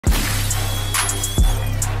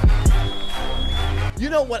You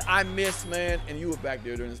know what I miss, man, and you were back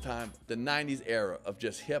there during this time, the 90s era of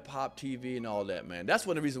just hip-hop TV and all that, man. That's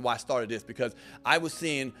one of the reasons why I started this, because I was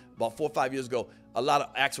seeing about 4 or 5 years ago, a lot of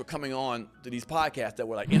acts were coming on to these podcasts that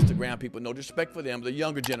were like Instagram people, no disrespect for them, the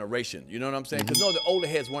younger generation, you know what I'm saying? Because no, the older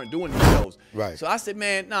heads weren't doing these shows. Right. So I said,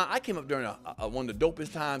 man, nah, I came up during one of the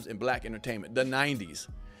dopest times in black entertainment, the 90s.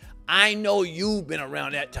 I know you've been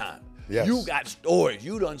around that time. Yes. You got stories.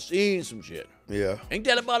 You done seen some shit. Yeah. Ain't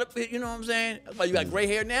that about it? You know what I'm saying? That's why you got gray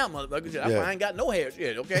hair now, motherfucker. Yeah. I ain't got no hair,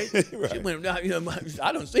 shit, okay? Right. Shit went down, you know,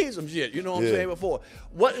 I done seen some shit, you know what I'm saying, before.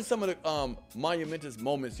 What are some of the monumentous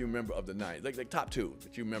moments you remember of the 90s? Like top 2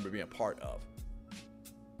 that you remember being part of?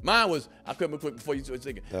 Mine was, I couldn't quick before you started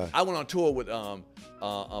thinking. I went on tour with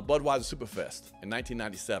Budweiser Superfest in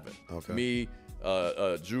 1997. Okay. Me,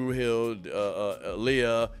 Drew Hill,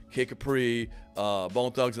 Leah, Kid Capri,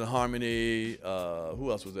 Bone Thugs and Harmony, who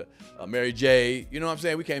else was there? Mary J. You know what I'm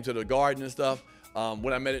saying? We came to the Garden and stuff.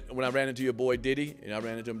 When I ran into your boy Diddy, and I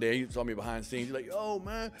ran into him there, he saw me behind the scenes. He's like, "Yo,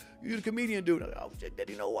 man, you the comedian dude." I'm like, "Oh shit,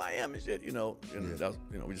 Diddy know who I am and shit." You know, that was,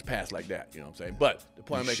 we just passed like that. You know what I'm saying? But the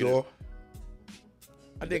point I'm making is,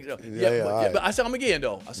 I think so. But I saw him again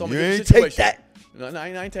though. I saw him in a situation. Take that. No, I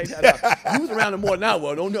ain't take that out. You was around him more than I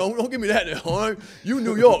was. Don't give me that now, all right? You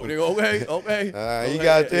New York, nigga, okay? Okay. You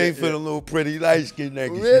got a thing for the little pretty light-skinned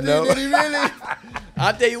niggas, really, you know? Really?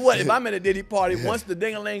 I'll tell you what, if I'm at a Diddy party, once the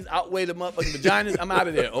ding-a-lings outweigh the motherfucking vaginas, I'm out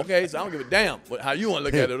of there, okay? So I don't give a damn how you want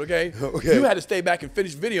to look at it, okay? You had to stay back and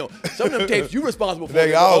finish video. Some of them tapes you responsible for.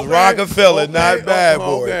 Nigga, I was Rockefeller, not Bad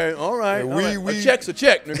Boy. Okay, all right. A check's a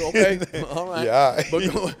check, nigga, okay? All right. Yeah,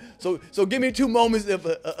 all right. So give me 2 moments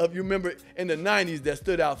of you remember in the 90s that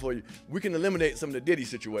stood out for you. We can eliminate some of the Diddy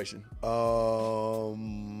situation. What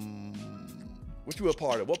you were a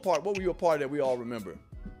part of? What were you a part of that we all remember?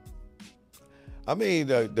 I mean,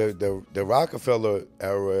 the Rockefeller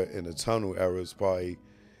era and the Tunnel era is probably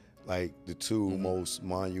like the 2 most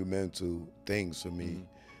monumental things for me.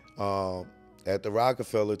 At the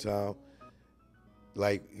Rockefeller time,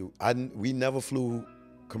 like we never flew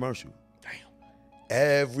commercial. Damn.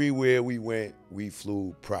 Everywhere we went, we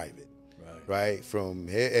flew private. Right? From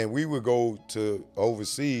here, and we would go to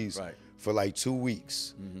overseas for like 2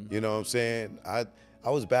 weeks. You know what I'm saying? I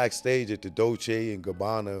was backstage at the Dolce &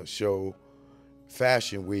 Gabbana show,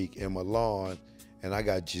 Fashion Week in Milan, and I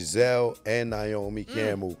got Gisele and Naomi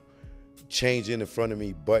Campbell changing in front of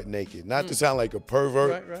me butt naked. Not to sound like a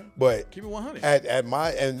pervert, but keep it 100. At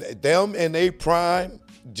my and them and they prime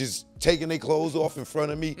just taking their clothes off in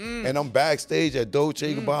front of me, and I'm backstage at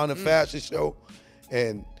Dolce & Gabbana fashion show,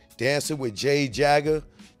 and dancing with Jay Jagger.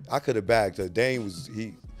 I could have bagged her. Dane was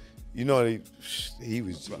he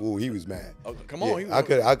was mad. Oh, come on, yeah,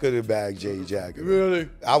 I could have bagged Jay Jagger. Really?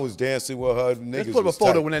 I was dancing with her. Let's put up a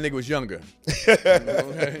photo when that nigga was younger.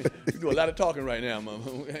 Okay? You do a lot of talking right now, mama.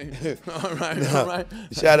 Okay? All right.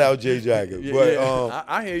 Shout out Jay Jagger.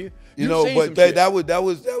 I hear you. You know, but that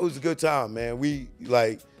was a good time, man. We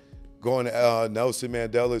like going to Nelson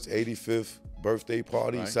Mandela's 85th birthday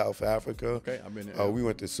party, South Africa. Okay, I've been there. We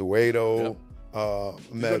went to Soweto.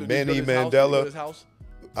 Met Manny Mandela. His house?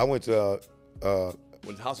 I went to was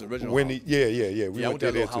his house original? Winnie, house? Yeah. We went to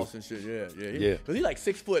that little house and shit. Yeah. Because he's like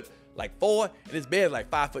 6'4", and his bed's like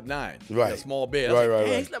 5'9". Right. A small bed. Right.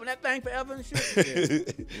 He slept in that thing forever and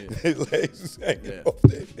shit. His legs hanging off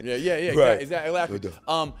there. Yeah. Exactly.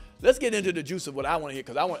 Let's get into the juice of what I want to hear,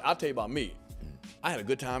 because I'll tell you about me. I had a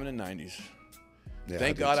good time in the 90s. Yeah,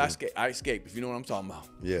 Thank God I escaped, if you know what I'm talking about.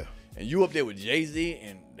 Yeah. And you up there with Jay-Z,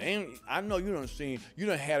 and damn, I know you done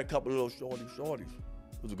had a couple of little shorties.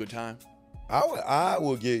 It was a good time. I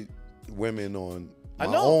will get women on my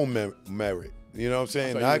own merit. You know what I'm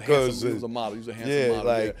saying? Not because you was a model. You was a handsome model.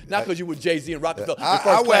 Like, not because you were Jay-Z and Rockefeller.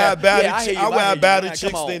 I would have better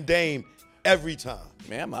chicks than Dame every time.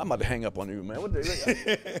 Man, I'm about to hang up on you, man. I thought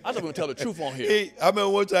we were gonna tell the truth on here. I remember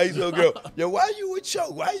one time he told a girl, "Yo, why you with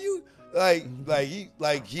Choke? Why you?"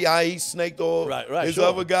 He snaked all his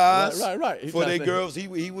other guys for their girls.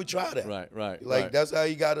 He would try that. Right. That's how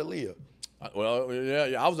he got Aaliyah. Well,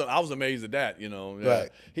 yeah. I was amazed at that. You know. Yeah.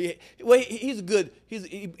 He's a good. He's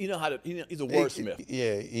a wordsmith.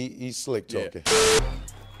 He's slick talking. Yeah.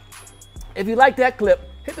 If you like that clip,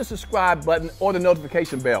 hit the subscribe button or the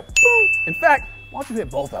notification bell. In fact, why don't you hit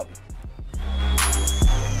both of them?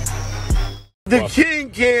 The king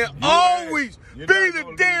can't always be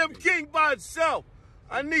the damn king by itself.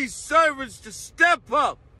 I need servants to step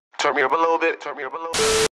up. Turn me up a little bit.